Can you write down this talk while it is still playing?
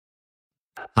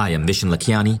Hi, I'm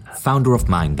Vishen, founder of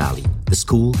Mind Valley, the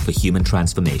school for human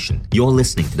transformation. You're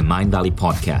listening to the Mind Valley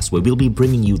podcast, where we'll be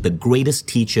bringing you the greatest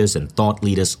teachers and thought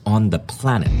leaders on the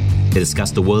planet to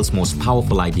discuss the world's most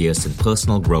powerful ideas in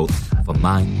personal growth for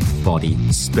mind, body,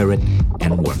 spirit,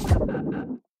 and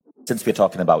work. Since we're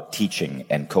talking about teaching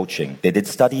and coaching, they did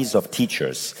studies of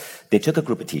teachers. They took a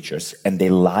group of teachers and they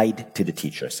lied to the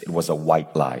teachers. It was a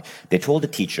white lie. They told the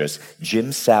teachers,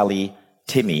 Jim, Sally,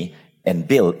 Timmy, and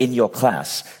Bill, in your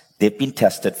class, they've been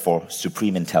tested for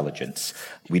supreme intelligence.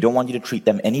 We don't want you to treat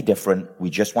them any different.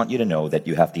 We just want you to know that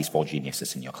you have these 4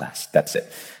 geniuses in your class. That's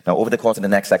it. Now, over the course of the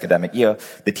next academic year,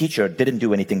 the teacher didn't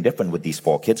do anything different with these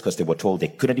 4 kids because they were told they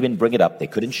couldn't even bring it up. They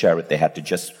couldn't share it. They had to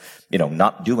just,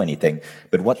 not do anything.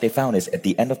 But what they found is at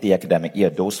the end of the academic year,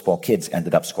 those 4 kids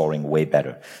ended up scoring way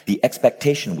better. The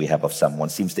expectation we have of someone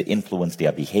seems to influence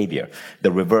their behavior.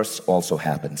 The reverse also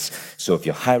happens. So if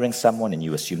you're hiring someone and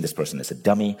you assume this person is a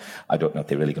dummy, I don't know if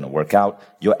they're really going to work out,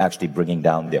 you're actually bringing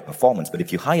down their performance. But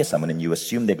if you hire someone and you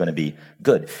assume they're going to be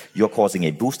good, you're causing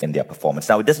a boost in their performance.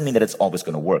 Now, it doesn't mean that it's always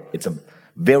going to work. It's a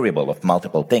variable of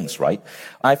multiple things, right?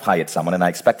 I've hired someone and I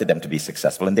expected them to be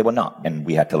successful and they were not, and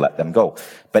we had to let them go.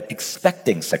 But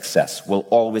expecting success will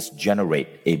always generate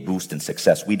a boost in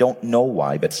success. We don't know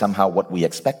why, but somehow what we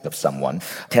expect of someone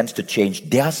tends to change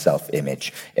their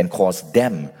self-image and cause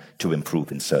them to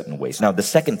improve in certain ways. Now, the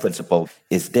second principle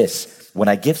is this. When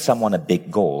I give someone a big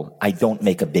goal, I don't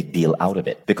make a big deal out of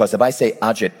it. Because if I say,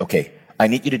 Ajit, okay, I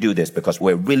need you to do this because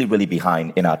we're really, really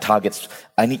behind in our targets.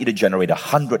 I need you to generate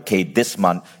 100K this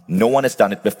month. No one has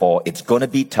done it before. It's going to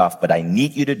be tough, but I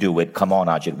need you to do it. Come on,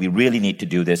 Ajit. We really need to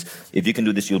do this. If you can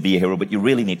do this, you'll be a hero, but you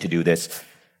really need to do this.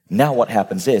 Now what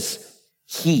happens is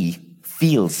he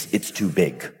feels it's too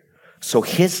big. So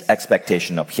his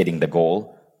expectation of hitting the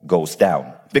goal goes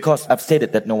down. Because I've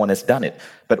stated that no one has done it.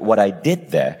 But what I did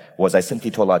there was I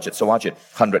simply told Ajit, so Ajit,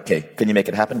 100K, can you make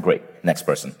it happen? Great. Next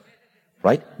person.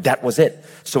 Right? That was it.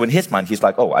 So in his mind, he's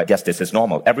like, oh, I guess this is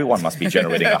normal. Everyone must be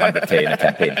generating 100K in a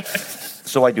campaign.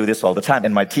 So I do this all the time.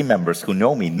 And my team members who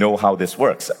know me know how this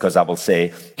works. Because I will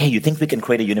say, hey, you think we can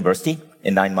create a university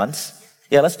in 9 months?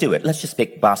 Yeah, let's do it. Let's just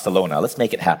pick Barcelona. Let's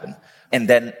make it happen. And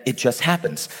then it just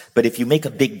happens. But if you make a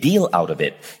big deal out of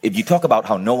it, if you talk about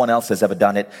how no one else has ever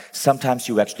done it, sometimes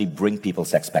you actually bring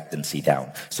people's expectancy down.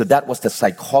 So that was the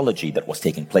psychology that was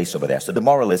taking place over there. So the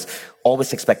moral is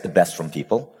always expect the best from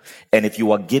people. And if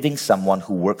you are giving someone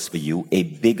who works for you a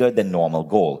bigger than normal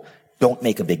goal, don't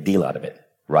make a big deal out of it,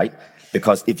 right?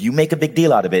 Because if you make a big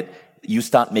deal out of it, you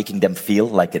start making them feel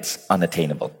like it's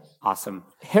unattainable. Awesome.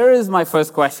 Here is my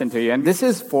first question to you, and this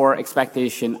is for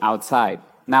expectation outside.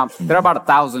 Now, there are about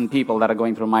 1,000 people that are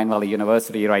going through Mind Valley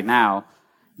University right now.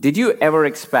 Did you ever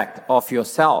expect of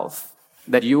yourself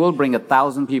that you will bring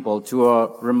 1,000 people to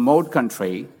a remote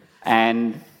country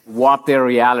and warp their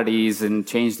realities and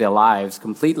change their lives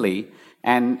completely?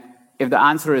 And if the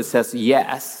answer is says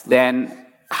yes, then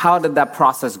how did that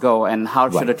process go and how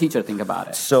should a teacher think about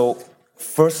it? So,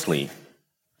 firstly,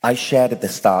 I shared at the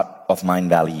start of Mind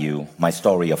Valley U my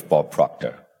story of Bob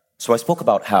Proctor. So I spoke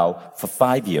about how for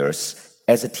 5 years,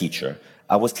 as a teacher,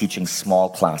 I was teaching small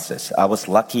classes. I was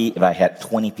lucky if I had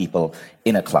 20 people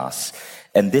in a class.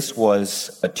 And this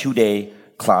was a 2-day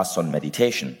class on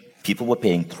meditation. People were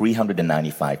paying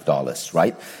 $395,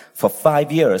 right? For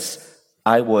 5 years,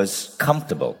 I was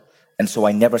comfortable. And so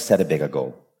I never set a bigger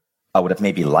goal. I would have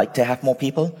maybe liked to have more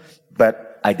people,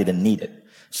 but I didn't need it.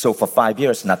 So for 5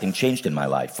 years, nothing changed in my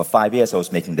life. For 5 years, I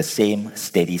was making the same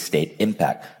steady state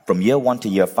impact. From year 1 to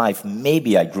year 5,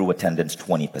 maybe I grew attendance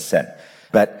 20%.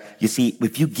 But you see,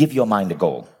 if you give your mind a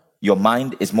goal, your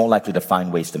mind is more likely to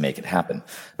find ways to make it happen.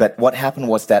 But what happened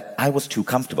was that I was too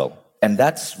comfortable. And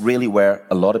that's really where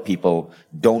a lot of people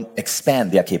don't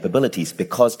expand their capabilities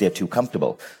because they're too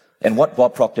comfortable. And what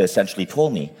Bob Proctor essentially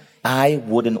told me, I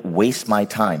wouldn't waste my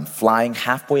time flying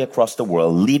halfway across the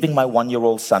world, leaving my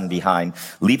 1-year-old son behind,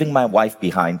 leaving my wife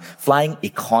behind, flying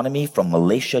economy from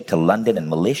Malaysia to London and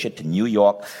Malaysia to New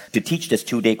York to teach this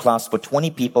 2-day class for 20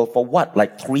 people for what?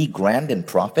 Like $3,000 in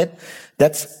profit?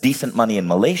 That's decent money in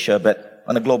Malaysia, but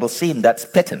on a global scene, that's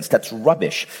pittance, that's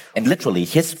rubbish. And literally,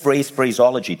 his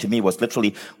phraseology to me was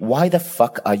literally, why the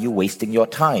fuck are you wasting your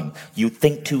time? You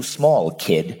think too small,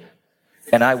 kid.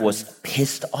 And I was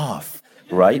pissed off.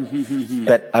 Right?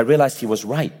 But I realized he was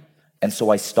right. And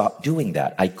so I stopped doing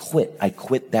that. I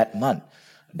quit that month.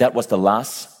 That was the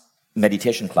last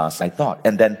meditation class I taught.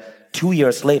 And then 2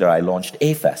 years later, I launched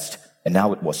A-Fest. And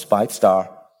now it was 5-star.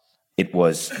 It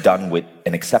was done with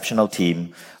an exceptional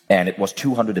team. And it was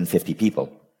 250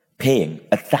 people paying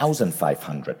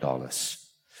 $1,500.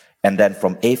 And then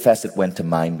from AFES, it went to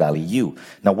Mind Valley U.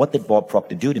 Now, what did Bob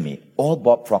Proctor do to me? All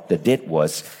Bob Proctor did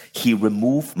was he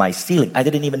removed my ceiling. I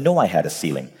didn't even know I had a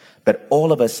ceiling. But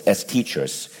all of us as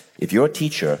teachers, if you're a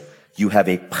teacher, you have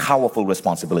a powerful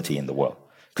responsibility in the world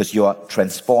because you're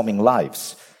transforming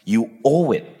lives. You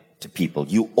owe it to people.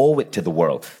 You owe it to the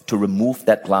world to remove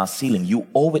that glass ceiling. You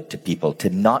owe it to people to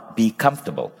not be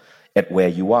comfortable at where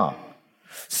you are.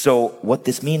 So what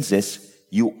this means is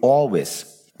you always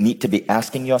need to be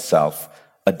asking yourself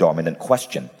a dominant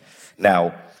question.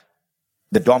 Now,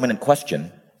 the dominant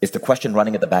question is the question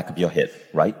running at the back of your head,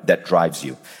 right? That drives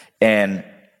you. And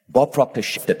Bob Proctor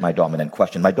shifted my dominant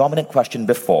question. My dominant question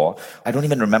before, I don't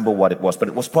even remember what it was, but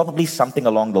it was probably something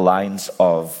along the lines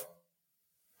of,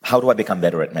 how do I become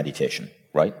better at meditation,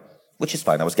 right? Which is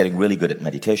fine. I was getting really good at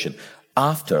meditation.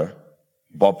 After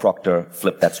Bob Proctor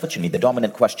flipped that switch in me, the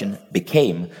dominant question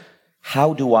became,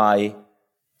 how do I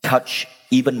touch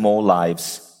even more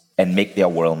lives and make their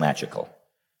world magical?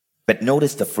 But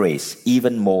notice the phrase,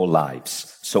 even more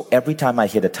lives. So every time I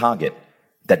hit a target,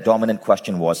 that dominant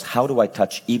question was, how do I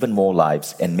touch even more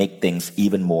lives and make things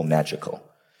even more magical?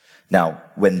 Now,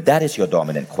 when that is your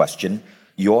dominant question,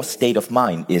 your state of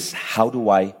mind is, how do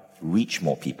I reach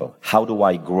more people? How do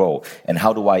I grow? And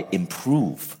how do I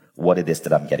improve what it is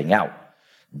that I'm getting out?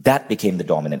 That became the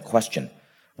dominant question,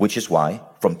 which is why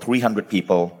from 300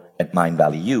 people at Mind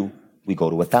Valley U, we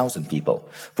go to 1,000 people.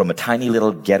 From a tiny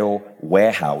little ghetto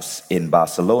warehouse in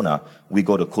Barcelona, we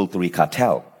go to Culturi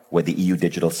Cartel, where the EU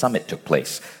Digital Summit took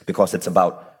place, because it's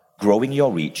about growing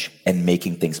your reach and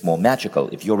making things more magical.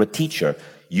 If you're a teacher,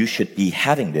 you should be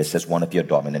having this as one of your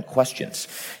dominant questions.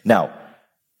 Now,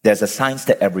 there's a science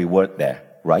to every word there,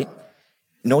 right?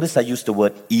 Notice I used the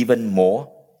word even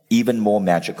more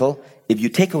magical. If you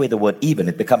take away the word even,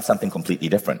 it becomes something completely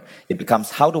different. It becomes,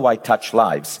 how do I touch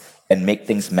lives and make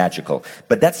things magical?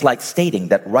 But that's like stating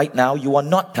that right now you are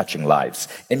not touching lives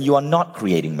and you are not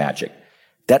creating magic.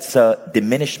 That's a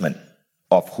diminishment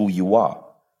of who you are.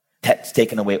 That's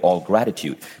taken away all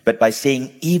gratitude. But by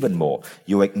saying even more,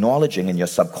 you're acknowledging in your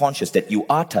subconscious that you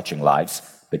are touching lives,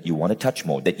 but you want to touch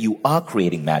more, that you are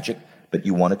creating magic, but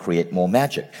you want to create more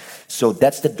magic. So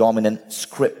that's the dominant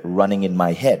script running in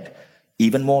my head.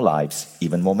 Even more lives,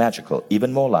 even more magical.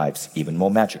 Even more lives, even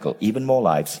more magical. Even more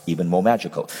lives, even more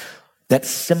magical. That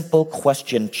simple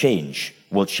question change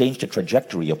will change the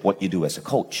trajectory of what you do as a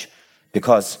coach,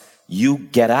 because you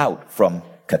get out from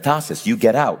catharsis, you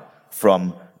get out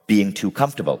from being too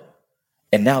comfortable.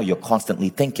 And now you're constantly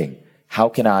thinking, how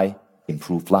can I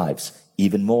improve lives?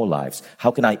 Even more lives.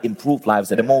 How can I improve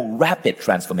lives at a more rapid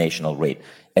transformational rate?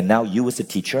 And now you as a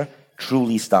teacher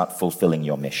truly start fulfilling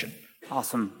your mission.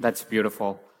 Awesome. That's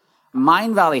beautiful.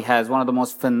 Mind Valley has one of the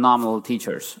most phenomenal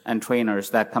teachers and trainers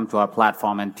that come to our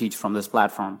platform and teach from this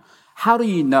platform. How do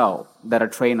you know that a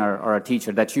trainer or a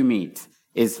teacher that you meet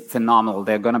is phenomenal?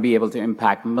 They're going to be able to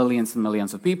impact millions and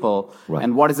millions of people. Right.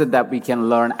 And what is it that we can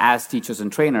learn as teachers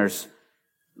and trainers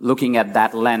looking at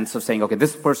that lens of saying, okay,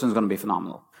 this person is going to be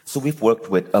phenomenal? So we've worked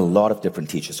with a lot of different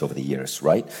teachers over the years,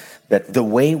 right? But the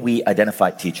way we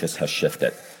identify teachers has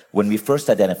shifted. When we first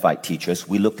identified teachers,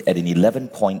 we looked at an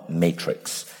 11-point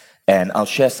matrix. And I'll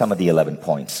share some of the 11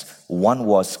 points. One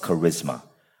was charisma.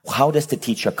 How does the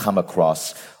teacher come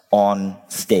across on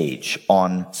stage,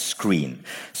 on screen?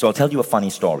 So I'll tell you a funny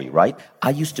story, right?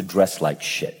 I used to dress like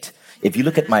shit. If you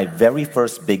look at my very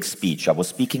first big speech, I was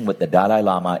speaking with the Dalai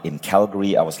Lama in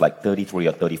Calgary. I was like 33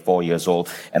 or 34 years old.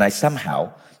 And I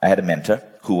had a mentor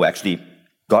who actually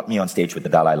got me on stage with the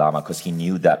Dalai Lama because he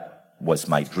knew that was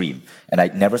my dream. And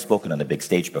I'd never spoken on a big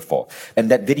stage before. And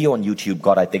that video on YouTube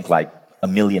got, I think, like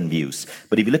 1 million views.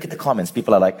 But if you look at the comments,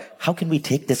 people are like, how can we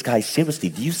take this guy seriously?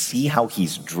 Do you see how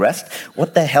he's dressed?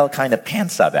 What the hell kind of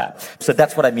pants are that? So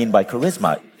that's what I mean by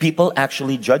charisma. People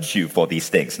actually judge you for these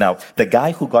things. Now, the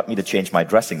guy who got me to change my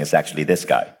dressing is actually this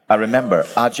guy. I remember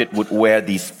Ajit would wear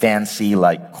these fancy,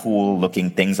 like cool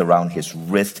looking things around his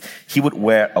wrist. He would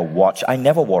wear a watch. I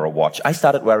never wore a watch. I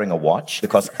started wearing a watch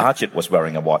because Ajit was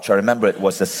wearing a watch. I remember it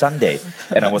was a Sunday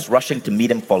and I was rushing to meet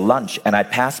him for lunch and I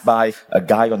passed by a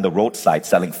guy on the roadside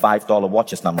selling $5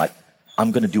 watches and I'm like,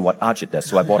 I'm going to do what Ajit does.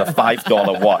 So I bought a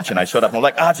 $5 watch and I showed up and I'm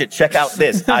like, Ajit, check out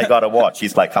this. I got a watch.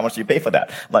 He's like, how much do you pay for that?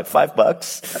 I'm like,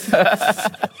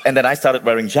 $5. And then I started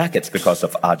wearing jackets because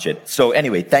of Ajit. So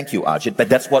anyway, thank you, Ajit. But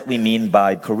that's what we mean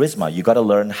by charisma. You got to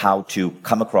learn how to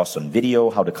come across on video,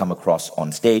 how to come across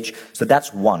on stage. So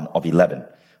that's one of 11,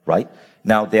 right?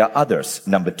 Now, there are others.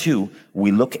 Number 2,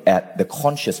 we look at the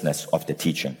consciousness of the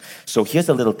teaching. So here's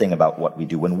a little thing about what we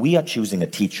do. When we are choosing a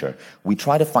teacher, we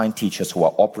try to find teachers who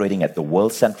are operating at the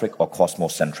world-centric or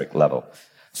cosmocentric level.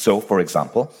 So, for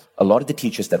example, a lot of the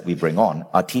teachers that we bring on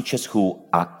are teachers who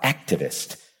are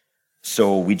activists.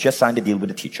 So we just signed a deal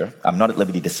with a teacher. I'm not at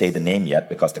liberty to say the name yet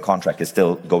because the contract is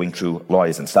still going through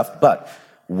lawyers and stuff. But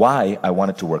why I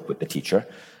wanted to work with the teacher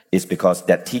is because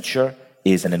that teacher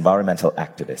is an environmental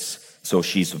activist. So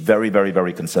she's very, very,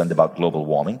 very concerned about global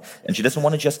warming. And she doesn't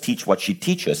want to just teach what she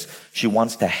teaches. She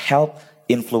wants to help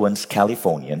influence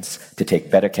Californians to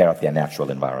take better care of their natural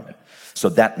environment. So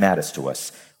that matters to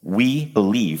us. We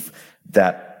believe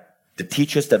that the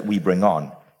teachers that we bring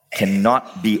on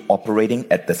cannot be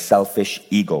operating at the selfish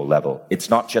ego level. It's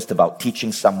not just about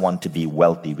teaching someone to be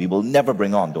wealthy. We will never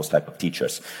bring on those type of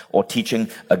teachers, or teaching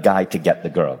a guy to get the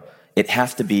girl. It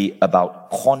has to be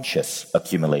about conscious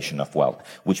accumulation of wealth,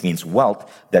 which means wealth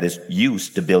that is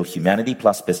used to build humanity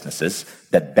plus businesses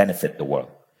that benefit the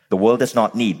world. The world does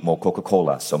not need more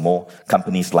Coca-Colas or more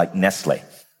companies like Nestle.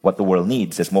 What the world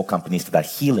needs is more companies that are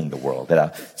healing the world, that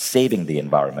are saving the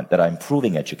environment, that are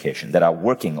improving education, that are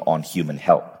working on human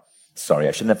health. Sorry,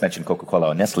 I shouldn't have mentioned Coca-Cola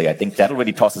or Nestle. I think that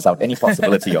already tosses out any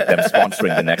possibility of them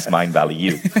sponsoring the next Mind Valley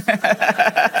U.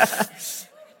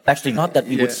 Actually, not that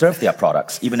we would serve their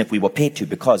products, even if we were paid to,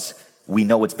 because we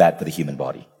know it's bad for the human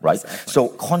body, right? Exactly. So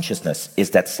consciousness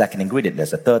is that second ingredient.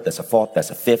 There's a third, there's a fourth,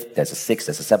 there's a fifth, there's a sixth,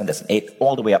 there's a seventh, there's an eighth,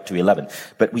 all the way up to 11.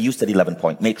 But we use that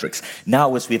 11-point matrix.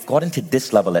 Now, as we've gotten to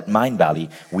this level at Mind Valley,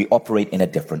 we operate in a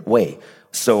different way.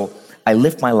 So I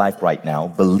live my life right now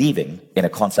believing in a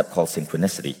concept called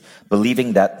synchronicity,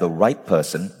 believing that the right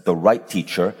person, the right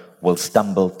teacher will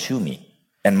stumble to me.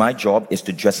 And my job is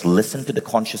to just listen to the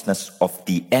consciousness of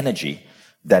the energy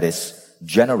that is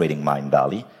generating Mind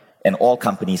Valley. And all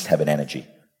companies have an energy.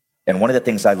 And one of the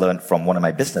things I learned from one of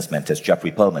my business mentors,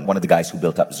 Jeffrey Perlman, one of the guys who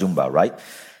built up Zumba, right?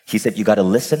 He said, you got to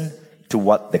listen to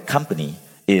what the company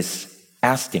is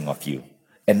asking of you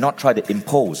and not try to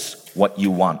impose what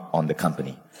you want on the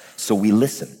company. So we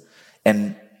listen.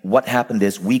 And what happened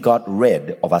is we got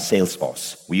rid of our sales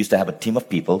force. We used to have a team of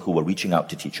people who were reaching out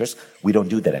to teachers. We don't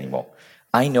do that anymore.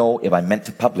 I know if I'm meant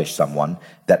to publish someone,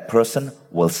 that person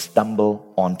will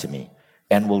stumble onto me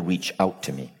and will reach out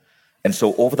to me. And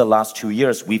so over the last 2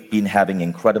 years, we've been having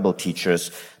incredible teachers,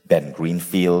 Ben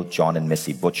Greenfield, John and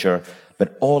Missy Butcher,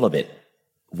 but all of it,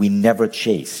 we never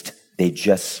chased. They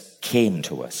just came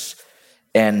to us.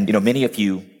 And, many of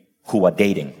you who are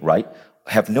dating, right,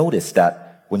 have noticed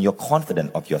that when you're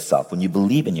confident of yourself, when you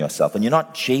believe in yourself, when you're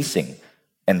not chasing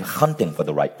and hunting for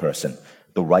the right person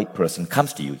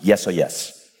comes to you, yes or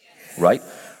yes, right?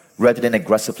 Rather than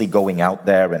aggressively going out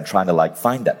there and trying to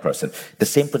find that person. The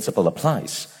same principle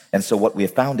applies. And so what we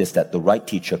have found is that the right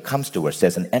teacher comes to us.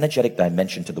 There's an energetic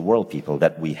dimension to the world, people,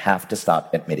 that we have to start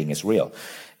admitting is real.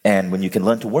 And when you can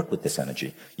learn to work with this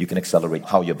energy, you can accelerate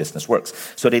how your business works.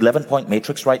 So the 11-point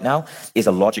matrix right now is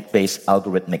a logic-based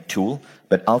algorithmic tool,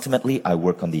 but ultimately I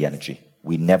work on the energy.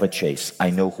 We never chase. I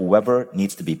know whoever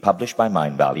needs to be published by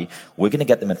Mind Valley, we're going to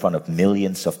get them in front of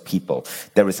millions of people.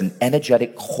 There is an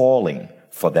energetic calling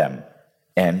for them,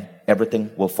 and everything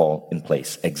will fall in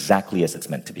place exactly as it's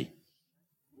meant to be.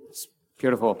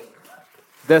 Beautiful.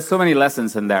 There's so many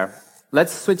lessons in there.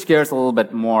 Let's switch gears a little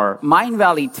bit more. Mind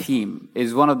Valley team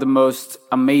is one of the most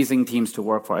amazing teams to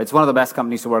work for. It's one of the best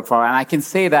companies to work for. And I can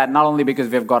say that not only because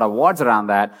we've got awards around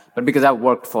that, but because I've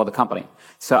worked for the company.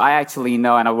 So I actually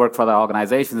know, and I've worked for the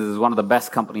organization, this is one of the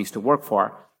best companies to work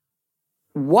for.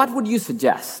 What would you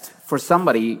suggest for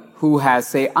somebody who has,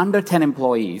 say, under 10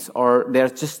 employees, or they're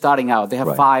just starting out, they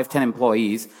have 5, 10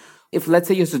 employees. If, let's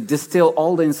say, you used to distill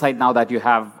all the insight now that you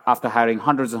have after hiring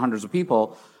hundreds and hundreds of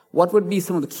people, what would be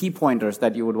some of the key pointers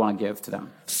that you would want to give to them?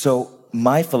 So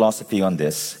my philosophy on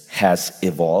this has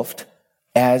evolved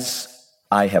as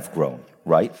I have grown,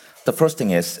 right? The first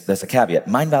thing is, there's a caveat.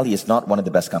 Mind Valley is not one of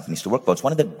the best companies to work for. It's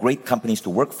one of the great companies to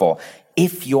work for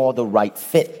if you're the right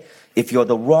fit. If you're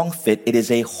the wrong fit, it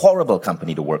is a horrible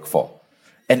company to work for.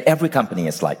 And every company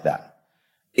is like that.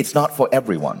 It's not for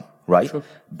everyone. Right? Sure.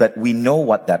 But we know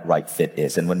what that right fit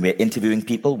is. And when we're interviewing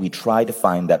people, we try to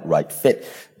find that right fit.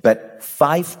 But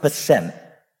 5%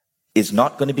 is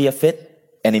not going to be a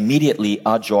fit. And immediately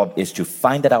our job is to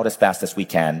find that out as fast as we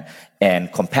can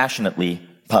and compassionately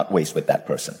part ways with that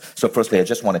person. So firstly, I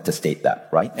just wanted to state that,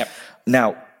 right? Yep.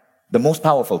 Now, the most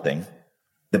powerful thing,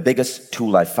 the biggest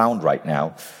tool I found right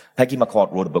now, Peggy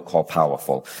McCord wrote a book called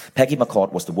Powerful. Peggy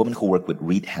McCord was the woman who worked with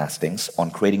Reed Hastings on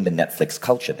creating the Netflix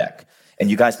culture deck. And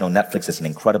you guys know Netflix is an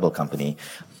incredible company.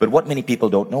 But what many people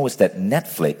don't know is that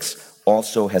Netflix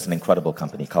also has an incredible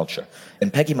company culture.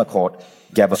 And Peggy McCord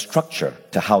gave a structure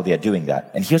to how they're doing that.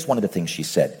 And here's one of the things she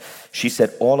said. She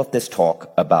said, all of this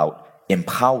talk about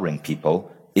empowering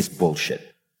people is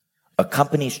bullshit. A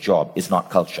company's job is not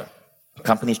culture. A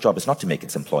company's job is not to make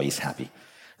its employees happy.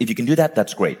 If you can do that,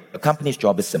 that's great. A company's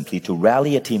job is simply to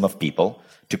rally a team of people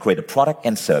to create a product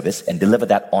and service and deliver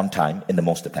that on time in the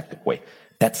most effective way.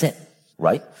 That's it,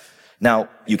 right? Now,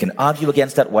 you can argue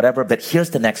against that, whatever, but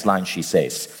here's the next line she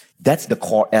says. That's the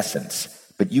core essence.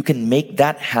 But you can make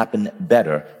that happen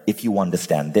better if you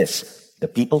understand this. The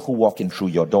people who walk in through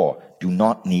your door do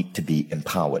not need to be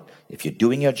empowered. If you're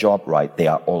doing your job right, they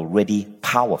are already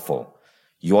powerful.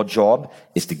 Your job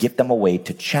is to give them a way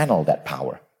to channel that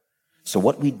power. So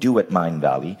what we do at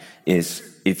Mindvalley is,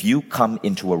 if you come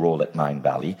into a role at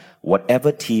Mindvalley,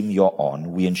 whatever team you're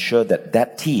on, we ensure that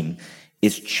that team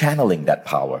is channeling that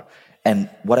power. And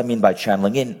what I mean by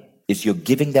channeling in is you're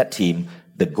giving that team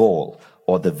the goal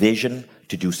or the vision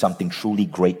to do something truly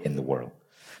great in the world.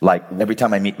 Like every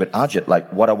time I meet with Ajit,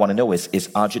 like what I want to know is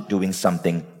Ajit doing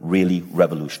something really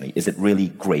revolutionary? Is it really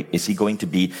great? Is he going to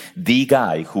be the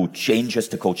guy who changes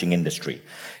the coaching industry?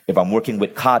 If I'm working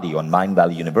with Kadi on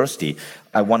Mindvalley University,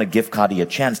 I want to give Kadi a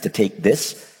chance to take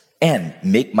this and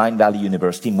make Mindvalley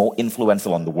University more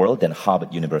influential on the world than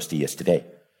Harvard University is today.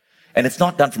 And it's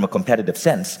not done from a competitive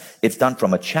sense. It's done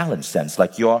from a challenge sense.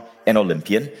 Like you're an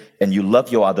Olympian and you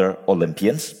love your other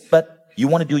Olympians, but you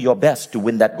want to do your best to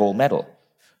win that gold medal.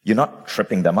 You're not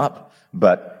tripping them up,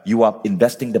 but you are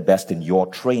investing the best in your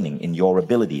training, in your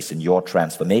abilities, in your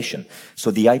transformation.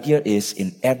 So the idea is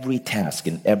in every task,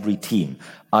 in every team,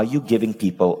 are you giving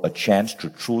people a chance to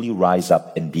truly rise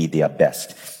up and be their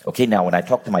best? Okay, now when I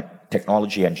talk to my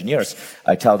technology engineers,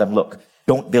 I tell them, look,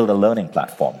 don't build a learning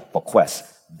platform for Quest.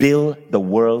 Build the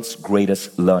world's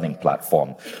greatest learning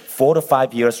platform. 4 to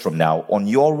 5 years from now, on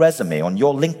your resume, on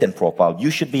your LinkedIn profile,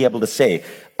 you should be able to say,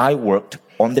 I worked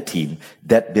on the team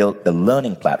that built the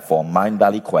learning platform,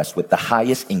 Mindvalley Quest, with the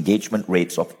highest engagement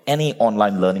rates of any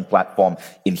online learning platform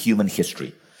in human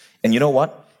history. And you know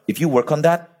what? If you work on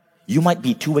that, you might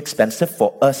be too expensive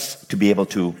for us to be able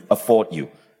to afford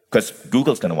you. Because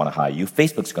Google's going to want to hire you,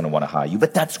 Facebook's going to want to hire you,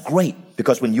 but that's great.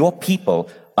 Because when your people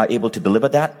are able to deliver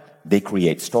that, they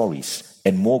create stories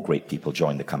and more great people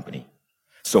join the company.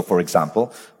 So for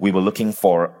example, we were looking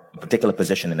for a particular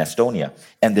position in Estonia,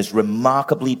 and this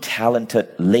remarkably talented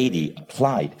lady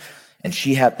applied, and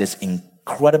she had this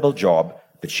incredible job,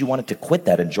 but she wanted to quit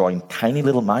that and join tiny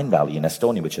little Mindvalley in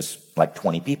Estonia, which is like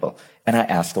 20 people. And I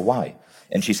asked her why.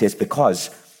 And she says, because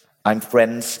I'm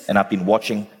friends and I've been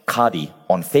watching Kadi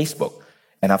on Facebook,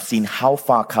 and I've seen how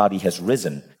far Kadi has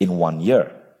risen in 1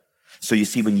 year. So you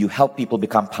see, when you help people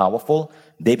become powerful,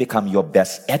 they become your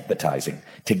best advertising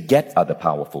to get other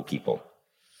powerful people.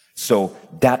 So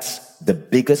that's the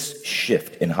biggest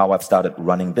shift in how I've started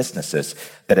running businesses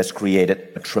that has created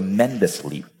a tremendous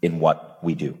leap in what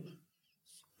we do.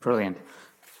 Brilliant.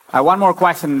 One more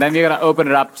question, then we're going to open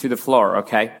it up to the floor,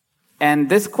 okay? And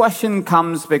this question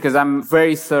comes because I'm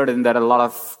very certain that a lot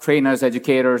of trainers,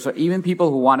 educators, or even people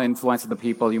who want to influence the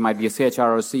people, you might be a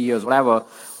CHRO, CEOs, whatever,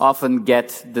 often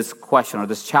get this question or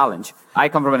this challenge. I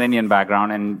come from an Indian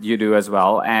background, and you do as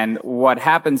well. And what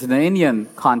happens in the Indian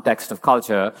context of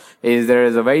culture is there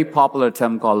is a very popular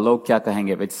term called "log kya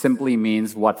kahenge," which simply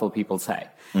means "what will people say."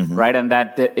 Mm-hmm. Right? And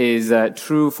that is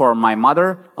true for my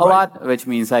mother a lot, which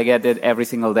means I get it every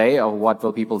single day of what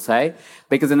will people say.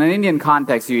 Because in an Indian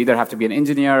context, you either have to be an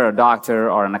engineer, a doctor,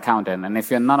 or an accountant. And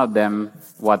if you're none of them,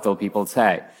 what will people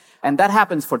say? And that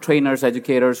happens for trainers,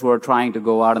 educators who are trying to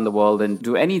go out in the world and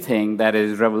do anything that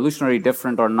is revolutionary,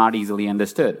 different, or not easily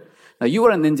understood. Now, you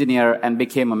were an engineer and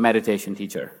became a meditation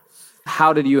teacher.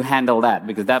 How did you handle that?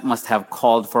 Because that must have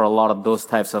called for a lot of those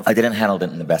types of... I didn't handle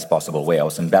it in the best possible way. I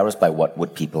was embarrassed by what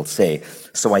would people say.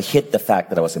 So I hid the fact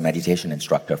that I was a meditation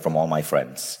instructor from all my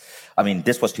friends. I mean,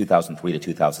 this was 2003 to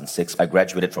 2006. I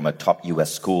graduated from a top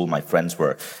US school. My friends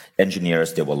were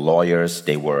engineers, they were lawyers,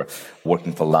 they were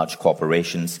working for large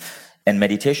corporations. And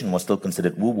meditation was still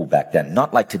considered woo-woo back then.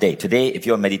 Not like today. Today, if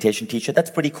you're a meditation teacher,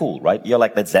 that's pretty cool, right? You're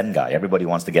like that Zen guy. Everybody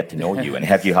wants to get to know you and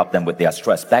have you help them with their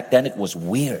stress. Back then, it was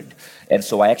weird. And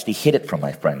so I actually hid it from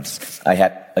my friends. I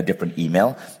had a different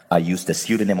email. I used a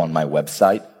pseudonym on my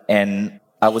website, and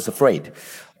I was afraid.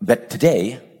 But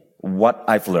today, what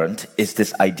I've learned is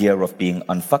this idea of being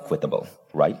unfuckwittable,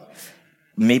 right?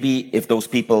 Maybe if those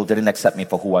people didn't accept me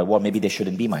for who I was, maybe they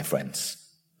shouldn't be my friends.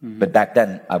 Mm-hmm. But back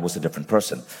then, I was a different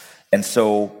person. And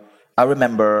so I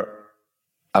remember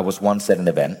I was once at an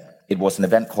event. It was an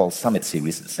event called Summit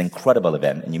Series. It's an incredible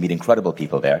event, and you meet incredible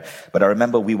people there. But I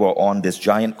remember we were on this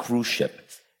giant cruise ship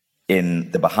in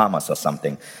the Bahamas or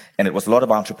something, and it was a lot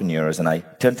of entrepreneurs, and I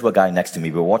turned to a guy next to me.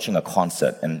 We were watching a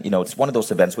concert, and, you know, it's one of those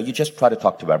events where you just try to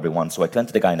talk to everyone. So I turned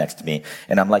to the guy next to me,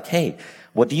 and I'm like, hey,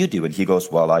 what do you do? And he goes,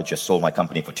 well, I just sold my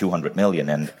company for $200 million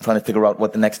and trying to figure out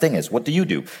what the next thing is. What do you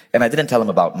do? And I didn't tell him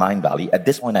about Mindvalley. At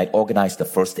this point, I'd organized the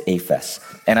first AFES.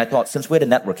 And I thought, since we're at a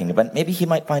networking event, maybe he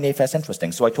might find AFES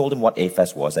interesting. So I told him what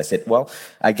AFES was. I said, well,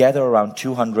 I gather around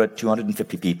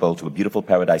 250 people to a beautiful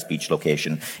Paradise Beach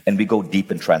location, and we go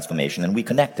deep in transformation, and we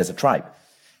connect as a tribe.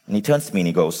 And he turns to me and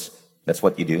he goes, that's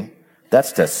what you do?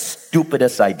 That's the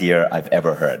stupidest idea I've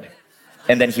ever heard.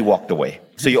 And then he walked away.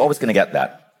 So you're always going to get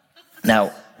that.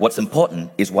 Now, what's important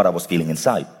is what I was feeling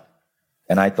inside.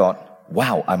 And I thought,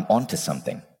 wow, I'm onto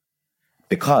something.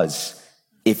 Because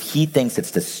if he thinks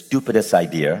it's the stupidest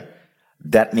idea,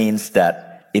 that means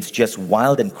that it's just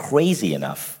wild and crazy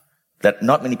enough that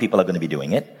not many people are going to be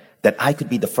doing it, that I could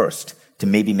be the first to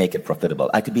maybe make it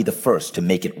profitable. I could be the first to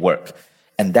make it work.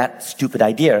 And that stupid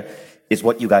idea is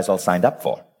what you guys all signed up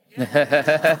for.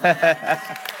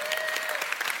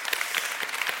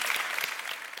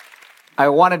 I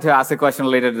wanted to ask a question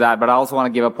related to that, but I also want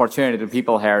to give opportunity to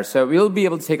people here. So we'll be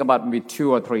able to take about maybe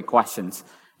 2 or 3 questions.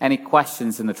 Any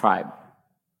questions in the tribe?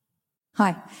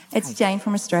 Hi, it's Jane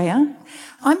from Australia.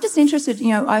 I'm just interested,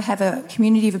 I have a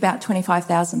community of about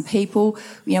 25,000 people.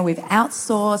 We've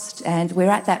outsourced and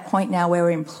we're at that point now where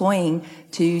we're employing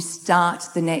to start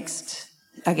the next,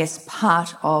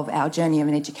 part of our journey of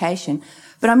an education.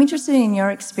 But I'm interested in your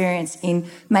experience in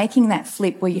making that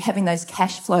flip where you're having those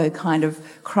cash flow kind of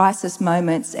crisis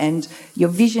moments and your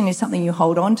vision is something you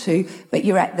hold on to, but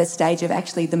you're at the stage of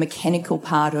actually the mechanical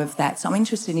part of that. So I'm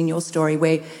interested in your story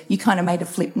where you kind of made a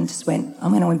flip and just went, I'm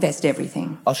going to invest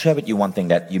everything. I'll share with you one thing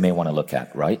that you may want to look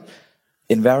at, right?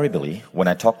 Invariably, when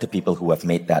I talk to people who have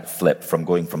made that flip from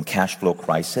going from cash flow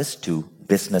crisis to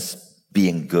business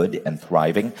being good and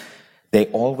thriving, they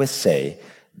always say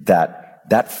that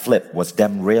flip was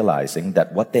them realizing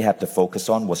that what they had to focus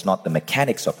on was not the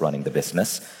mechanics of running the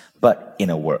business, but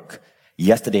inner work.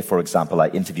 Yesterday, for example, I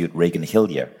interviewed Reagan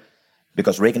Hillier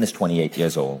because Reagan is 28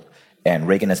 years old and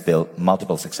Reagan has built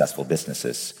multiple successful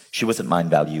businesses. She was at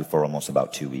Mindvalley for almost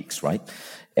about 2 weeks, right?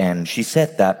 And she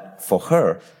said that for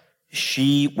her,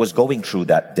 she was going through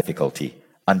that difficulty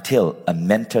until a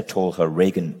mentor told her,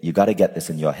 Reagan, you got to get this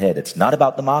in your head. It's not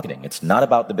about the marketing. It's not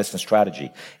about the business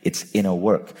strategy. It's inner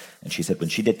work. And she said when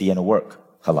she did the inner work,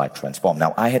 her life transformed.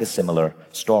 Now, I had a similar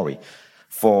story.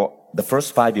 For the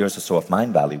first 5 years or so of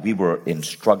Mindvalley, we were in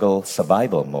struggle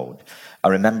survival mode. I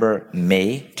remember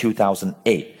May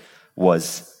 2008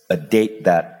 was a date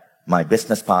that my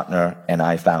business partner and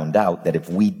I found out that if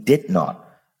we did not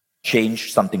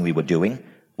change something we were doing,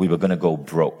 we were going to go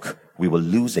broke. We were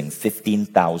losing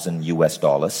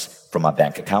 $15,000 from our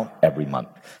bank account every month.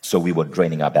 So we were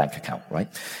draining our bank account, right?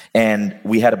 And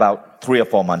we had about 3 or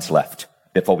 4 months left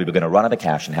before we were going to run out of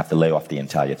cash and have to lay off the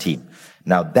entire team.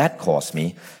 Now that caused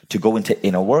me to go into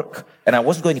inner work. And I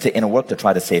wasn't going into inner work to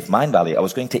try to save Mindvalley. I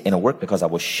was going to inner work because I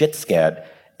was shit scared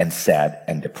and sad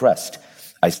and depressed.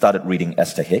 I started reading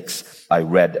Esther Hicks. I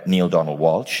read Neil Donald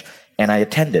Walsh. And I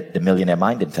attended the Millionaire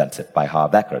Mind Intensive by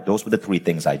Harv Eker. Those were the 3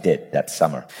 things I did that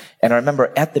summer. And I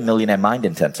remember at the Millionaire Mind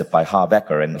Intensive by Harv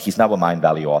Eker, and he's now a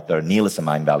Mindvalley author, Neil is a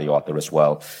Mindvalley author as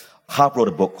well, Harv wrote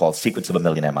a book called Secrets of a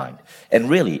Millionaire Mind. And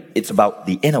really, it's about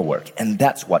the inner work, and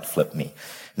that's what flipped me.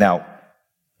 Now,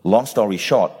 long story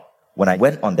short, when I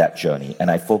went on that journey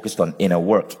and I focused on inner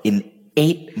work, in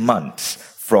 8 months,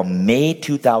 from May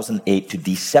 2008 to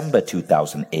December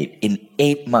 2008, in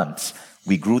 8 months,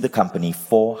 we grew the company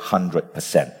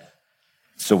 400%.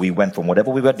 So we went from whatever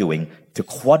we were doing to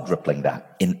quadrupling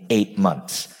that in 8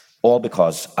 months, all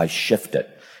because I shifted.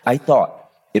 I thought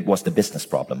it was the business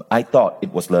problem. I thought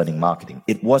it was learning marketing.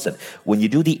 It wasn't. When you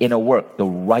do the inner work, the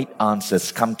right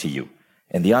answers come to you.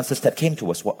 And the answers that came to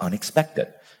us were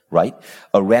unexpected, right?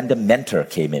 A random mentor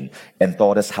came in and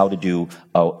taught us how to do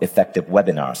effective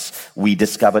webinars. We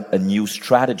discovered a new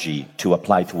strategy to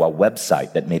apply to our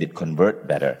website that made it convert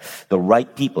better. The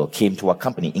right people came to our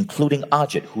company, including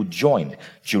Ajit, who joined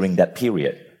during that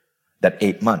period, that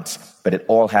 8 months. But it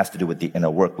all has to do with the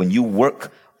inner work. When you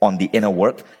work on the inner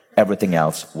work, everything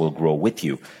else will grow with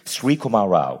you. Sri Kumar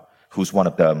Rao, who's one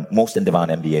of the most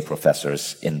in-demand MBA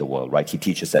professors in the world, right? He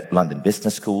teaches at London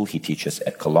Business School, he teaches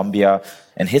at Columbia,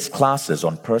 and his classes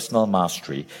on personal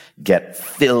mastery get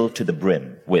filled to the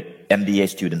brim with MBA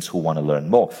students who want to learn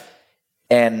more.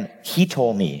 And he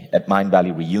told me at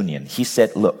Mindvalley Reunion, he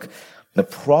said, look, the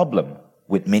problem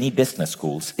with many business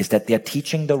schools is that they're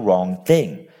teaching the wrong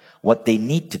thing. What they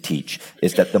need to teach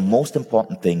is that the most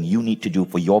important thing you need to do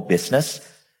for your business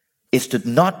is to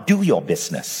not do your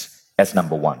business as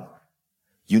number one.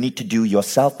 You need to do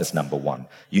yourself as number one.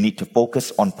 You need to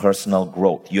focus on personal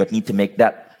growth. You need to make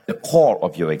that the core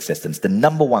of your existence, the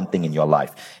number one thing in your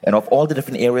life. And of all the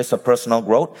different areas of personal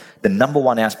growth, the number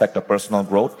one aspect of personal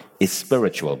growth is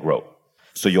spiritual growth.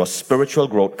 So your spiritual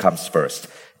growth comes first,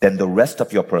 then the rest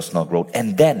of your personal growth,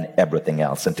 and then everything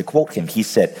else. And to quote him, he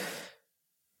said,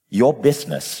 your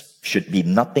business should be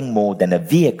nothing more than a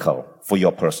vehicle for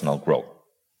your personal growth.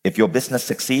 If your business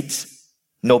succeeds,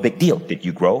 no big deal. Did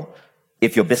you grow?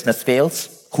 If your business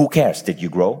fails, who cares? Did you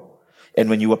grow? And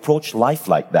when you approach life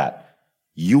like that,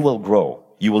 you will grow.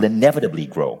 You will inevitably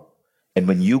grow. And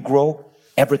when you grow,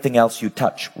 everything else you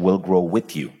touch will grow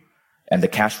with you. And the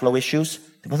cash flow issues,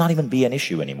 they will not even be an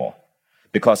issue anymore.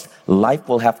 Because life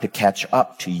will have to catch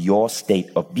up to your state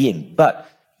of being. But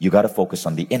you got to focus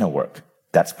on the inner work.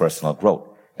 That's personal growth.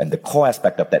 And the core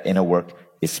aspect of that inner work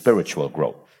is spiritual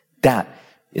growth. That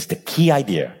is the key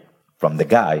idea from the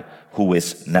guy who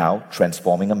is now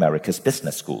transforming America's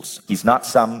business schools. He's not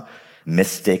some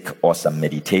mystic or some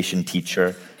meditation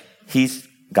teacher. He's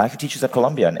a guy who teaches at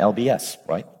Columbia and LBS,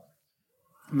 right?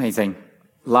 Amazing.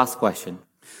 Last question.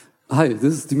 Hi,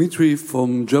 this is Dimitri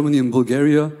from Germany and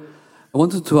Bulgaria. I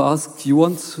wanted to ask, you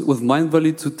want with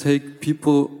Mindvalley to take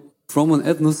people from an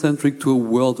ethnocentric to a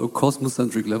world or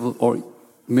cosmocentric level, or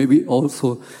maybe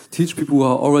also teach people who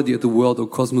are already at the world or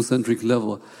cosmocentric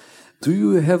level. Do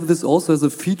you have this also as a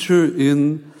feature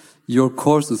in your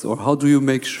courses, or how do you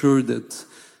make sure that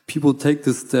people take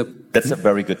this step? That's a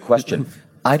very good question.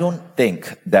 I don't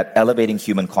think that elevating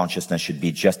human consciousness should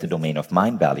be just the domain of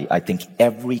Mindvalley. I think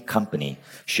every company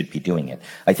should be doing it.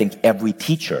 I think every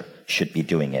teacher should be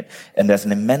doing it. And there's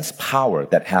an immense power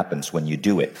that happens when you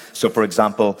do it. So, for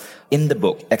example, in the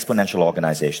book, Exponential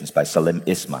Organizations by Salim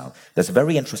Ismail, there's a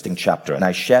very interesting chapter. And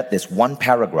I shared this one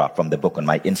paragraph from the book on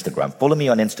my Instagram. Follow me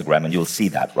on Instagram and you'll see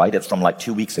that, right? It's from like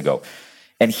 2 weeks ago.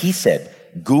 And he said,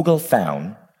 Google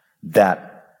found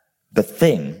that the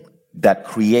thing that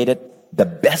created the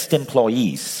best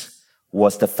employees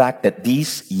was the fact that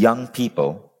these young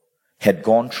people had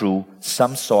gone through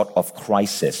some sort of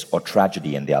crisis or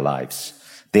tragedy in their lives.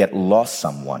 They had lost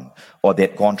someone, or they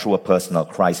had gone through a personal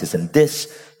crisis. And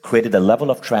this created a level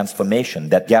of transformation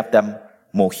that gave them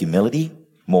more humility,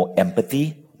 more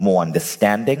empathy, more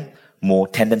understanding, more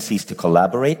tendencies to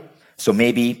collaborate. So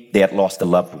maybe they had lost a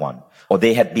loved one, or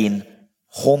they had been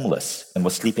homeless and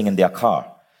were sleeping in their car.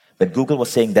 But Google was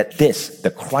saying that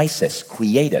the crisis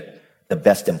created the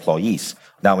best employees.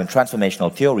 Now, in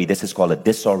transformational theory, this is called a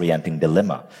disorienting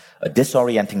dilemma. A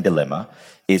disorienting dilemma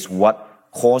is what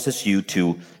causes you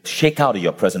to shake out of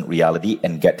your present reality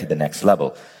and get to the next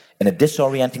level. And a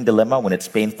disorienting dilemma, when it's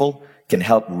painful, can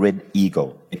help rid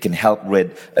ego. It can help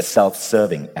rid a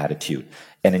self-serving attitude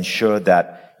and ensure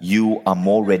that you are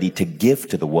more ready to give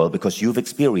to the world because you've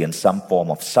experienced some form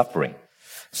of suffering.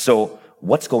 So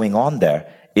what's going on there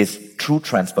is true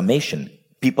transformation.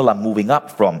 People are moving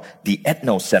up from the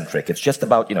ethnocentric. It's just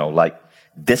about, like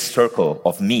this circle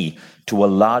of me to a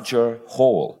larger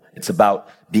whole. It's about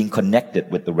being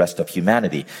connected with the rest of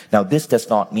humanity. Now, this does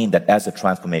not mean that as a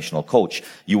transformational coach,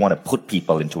 you want to put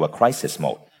people into a crisis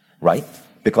mode, right?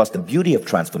 Because the beauty of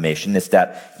transformation is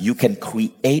that you can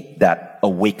create that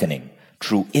awakening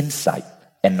through insight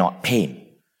and not pain.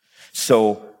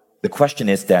 So the question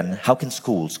is then, how can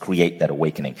schools create that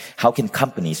awakening? How can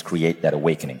companies create that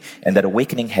awakening? And that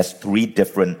awakening has 3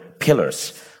 different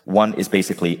pillars. One is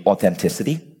basically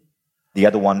authenticity. The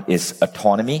other one is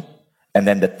autonomy. And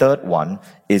then the third one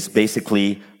is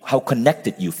basically how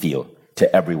connected you feel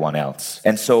to everyone else.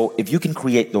 And so if you can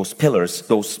create those pillars,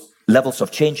 those levels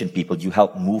of change in people, you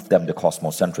help move them to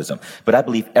cosmocentrism. But I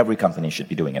believe every company should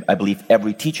be doing it. I believe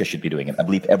every teacher should be doing it. I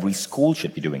believe every school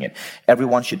should be doing it.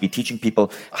 Everyone should be teaching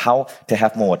people how to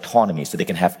have more autonomy so they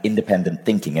can have independent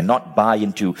thinking and not buy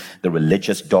into the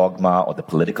religious dogma or the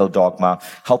political dogma.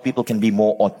 How people can be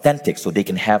more authentic so they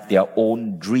can have their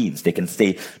own dreams. They can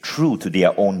stay true to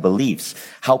their own beliefs.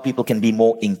 How people can be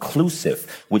more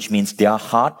inclusive, which means their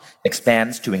heart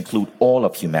expands to include all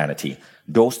of humanity.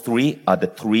 Those 3 are the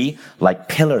 3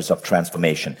 pillars of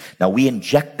transformation. Now we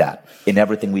inject that in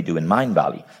everything we do in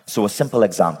Mindvalley. So a simple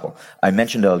example. I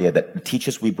mentioned earlier that the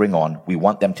teachers we bring on, we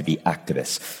want them to be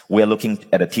activists. We're looking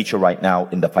at a teacher right now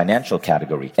in the financial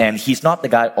category. And he's not the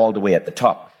guy all the way at the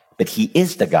top, but he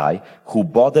is the guy who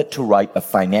bothered to write a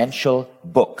financial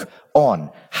book on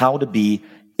how to be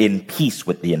in peace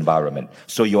with the environment.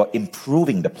 So you're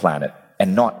improving the planet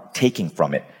and not taking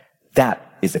from it. That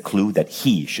is a clue that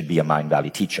he should be a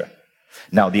Mindvalley teacher.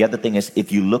 Now, the other thing is,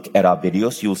 if you look at our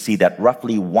videos, you'll see that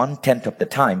roughly 1/10 of the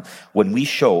time when we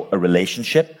show a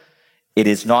relationship, it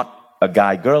is not a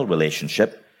guy-girl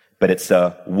relationship, but it's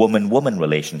a woman-woman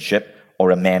relationship or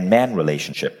a man-man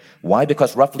relationship. Why?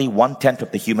 Because roughly 1/10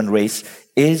 of the human race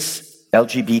is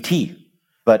LGBT,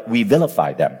 but we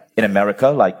vilify them. In America,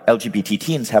 like LGBT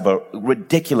teens have a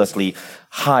ridiculously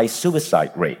high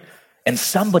suicide rate. And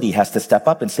somebody has to step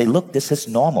up and say, look, this is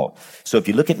normal. So if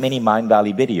you look at many Mind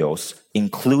Valley videos,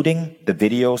 including the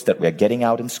videos that we're getting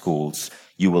out in schools,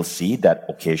 you will see that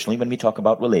occasionally when we talk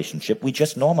about relationship, we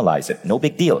just normalize it. No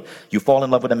big deal. You fall in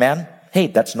love with a man? Hey,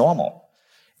 that's normal.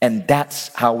 And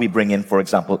that's how we bring in, for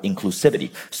example,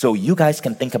 inclusivity. So you guys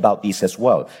can think about these as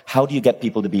well. How do you get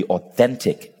people to be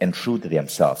authentic and true to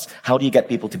themselves? How do you get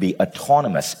people to be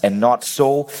autonomous and not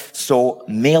so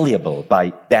malleable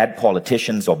by bad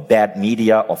politicians or bad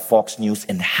media or Fox News?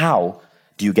 And how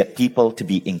do you get people to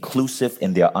be inclusive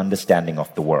in their understanding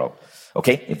of the world?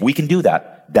 Okay, if we can do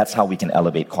that, that's how we can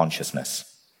elevate consciousness.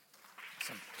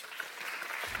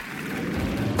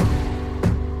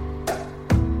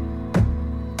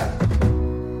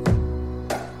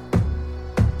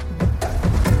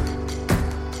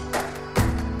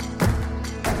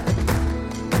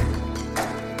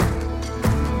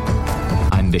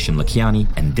 I'm Vishen Lakiani,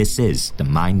 and this is the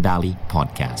Mind Valley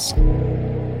Podcast.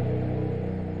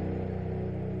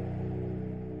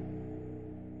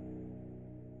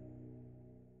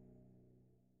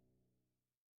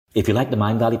 If you like the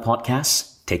Mind Valley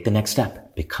Podcast, take the next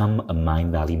step. Become a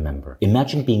Mind Valley member.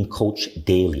 Imagine being coached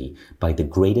daily by the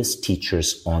greatest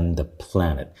teachers on the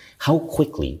planet. How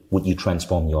quickly would you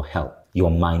transform your health,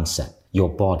 your mindset, your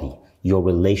body, your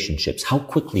relationships? How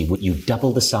quickly would you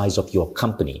double the size of your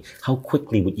company? How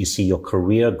quickly would you see your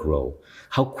career grow?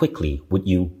 How quickly would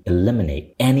you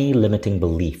eliminate any limiting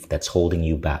belief that's holding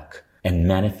you back and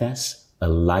manifest a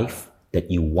life that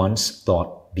you once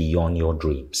thought beyond your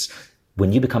dreams?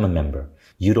 When you become a member,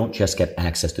 you don't just get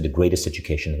access to the greatest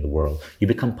education in the world. You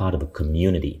become part of a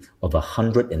community of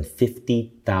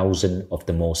 150,000 of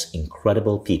the most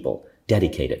incredible people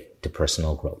dedicated to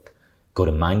personal growth. Go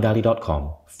to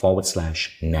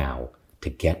mindvalley.com/now to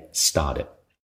get started.